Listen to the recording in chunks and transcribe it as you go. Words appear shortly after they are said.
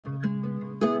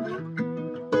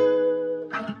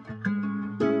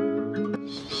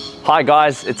Hi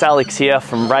guys, it's Alex here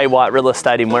from Ray White Real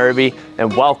Estate in Werribee,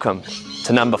 and welcome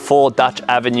to number 4 Dutch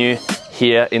Avenue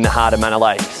here in the heart of Manor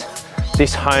Lakes.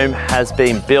 This home has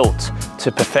been built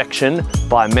to perfection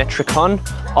by Metricon,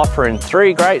 offering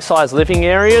 3 great sized living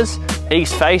areas,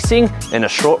 east facing and a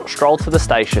short stroll to the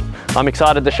station. I'm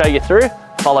excited to show you through.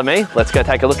 Follow me, let's go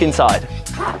take a look inside.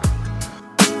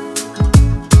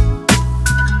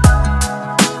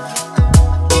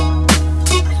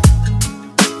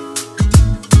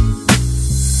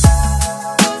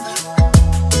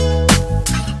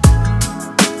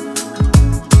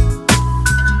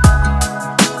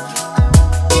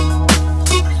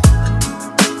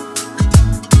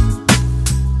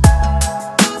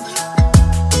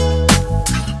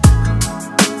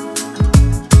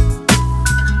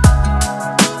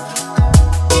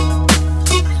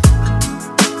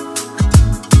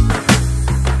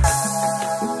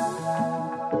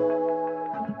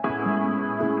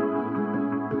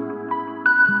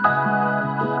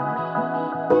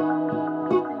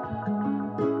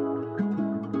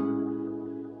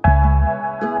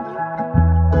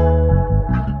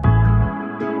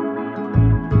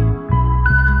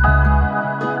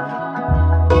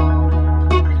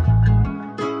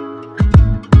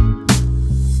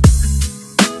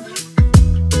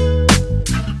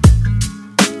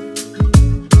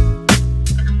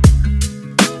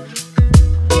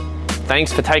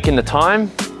 Thanks for taking the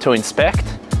time to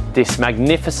inspect this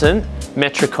magnificent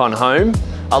Metricon home.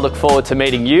 I look forward to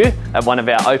meeting you at one of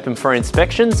our open for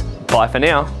inspections. Bye for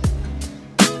now.